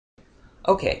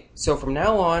Okay, so from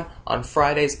now on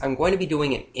Fridays, I'm going to be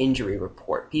doing an injury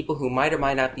report. People who might or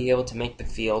might not be able to make the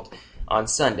field on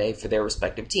Sunday for their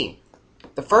respective team.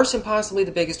 The first and possibly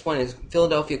the biggest one is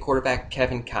Philadelphia quarterback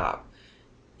Kevin Kolb.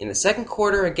 In the second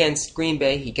quarter against Green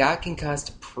Bay, he got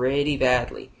concussed pretty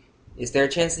badly. Is there a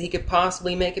chance that he could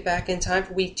possibly make it back in time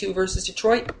for Week 2 versus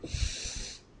Detroit?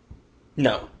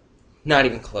 No, not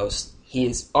even close. He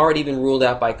has already been ruled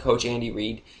out by Coach Andy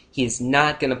Reid. He is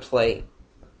not going to play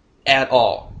at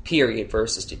all, period,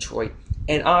 versus Detroit.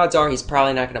 And odds are he's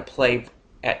probably not going to play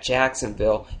at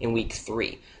Jacksonville in Week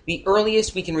 3. The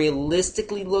earliest we can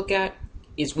realistically look at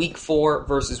is Week 4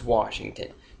 versus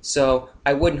Washington. So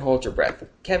I wouldn't hold your breath.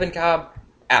 Kevin Kolb,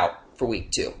 out for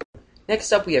Week 2.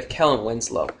 Next up, we have Kellen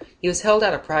Winslow. He was held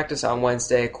out of practice on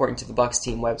Wednesday, according to the Bucs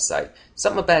team website.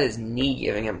 Something about his knee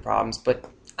giving him problems, but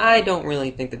I don't really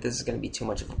think that this is going to be too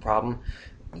much of a problem.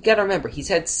 You gotta remember, he's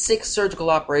had 6 surgical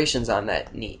operations on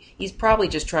that knee. He's probably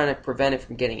just trying to prevent it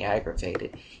from getting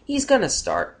aggravated. He's gonna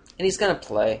start, and he's gonna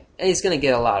play, and he's gonna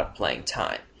get a lot of playing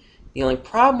time. The only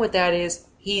problem with that is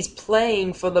he's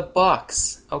playing for the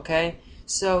Bucs, okay?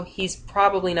 So he's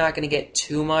probably not gonna get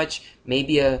too much,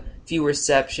 maybe a few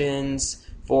receptions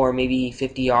for maybe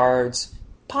 50 yards,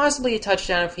 possibly a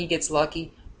touchdown if he gets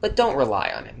lucky, but don't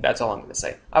rely on him. That's all I'm gonna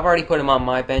say. I've already put him on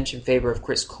my bench in favor of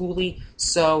Chris Cooley,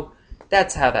 so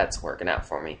that's how that's working out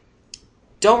for me.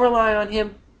 Don't rely on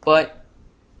him, but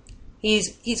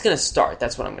he's going to start.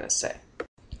 That's what I'm going to say.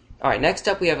 All right, next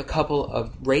up we have a couple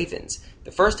of Ravens.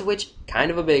 The first of which,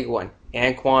 kind of a big one,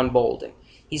 Anquan Boldin.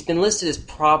 He's been listed as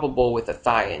probable with a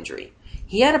thigh injury.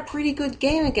 He had a pretty good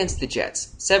game against the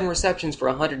Jets. 7 receptions for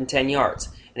 110 yards.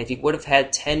 And if he would have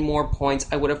had 10 more points,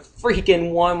 I would have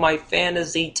freaking won my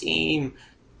fantasy team.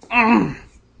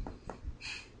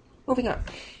 Moving on.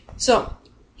 So,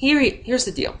 here's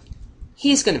the deal.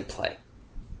 He's going to play.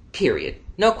 Period.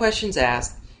 No questions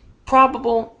asked.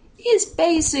 Probable is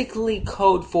basically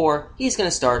code for he's going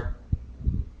to start.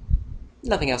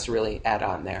 Nothing else to really add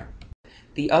on there.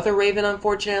 The other Raven,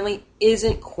 unfortunately,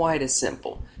 isn't quite as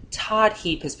simple. Todd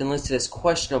Heap has been listed as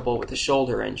questionable with a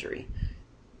shoulder injury.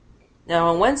 Now,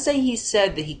 on Wednesday, he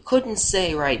said that he couldn't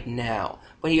say right now,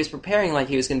 but he was preparing like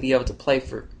he was going to be able to play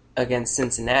against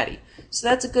Cincinnati. So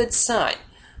that's a good sign.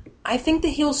 I think that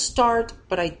he'll start,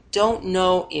 but I don't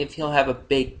know if he'll have a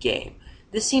big game.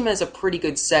 This team has a pretty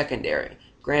good secondary.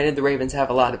 Granted, the Ravens have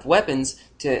a lot of weapons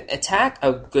to attack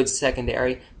a good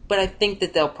secondary, but I think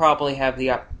that they'll probably have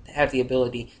the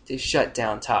ability to shut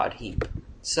down Todd Heap.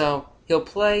 So, he'll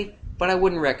play, but I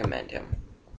wouldn't recommend him.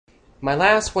 My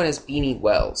last one is Beanie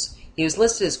Wells. He was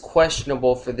listed as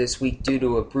questionable for this week due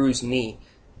to a bruised knee,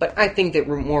 but I think that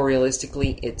more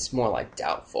realistically, it's more like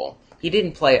doubtful. He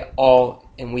didn't play at all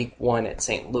in Week 1 at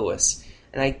St. Louis,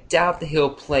 and I doubt that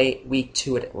he'll play Week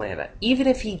 2 at Atlanta. Even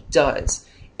if he does,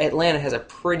 Atlanta has a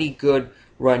pretty good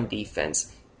run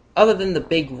defense. Other than the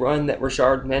big run that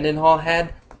Rashard Mendenhall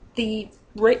had, the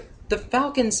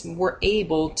Falcons were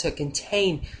able to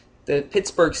contain the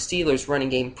Pittsburgh Steelers running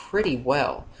game pretty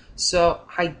well. So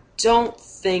I don't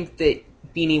think that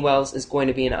Beanie Wells is going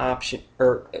to be an option,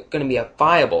 or going to be a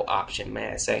viable option,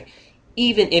 may I say,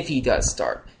 even if he does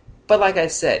start. But like I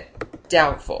said,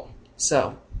 doubtful.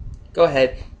 So, go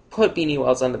ahead, put Beanie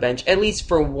Wells on the bench, at least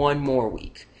for one more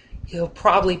week. He'll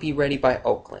probably be ready by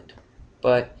Oakland.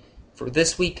 But for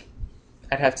this week,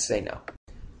 I'd have to say no.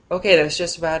 Okay, that's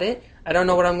just about it. I don't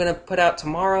know what I'm going to put out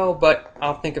tomorrow, but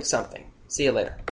I'll think of something. See you later.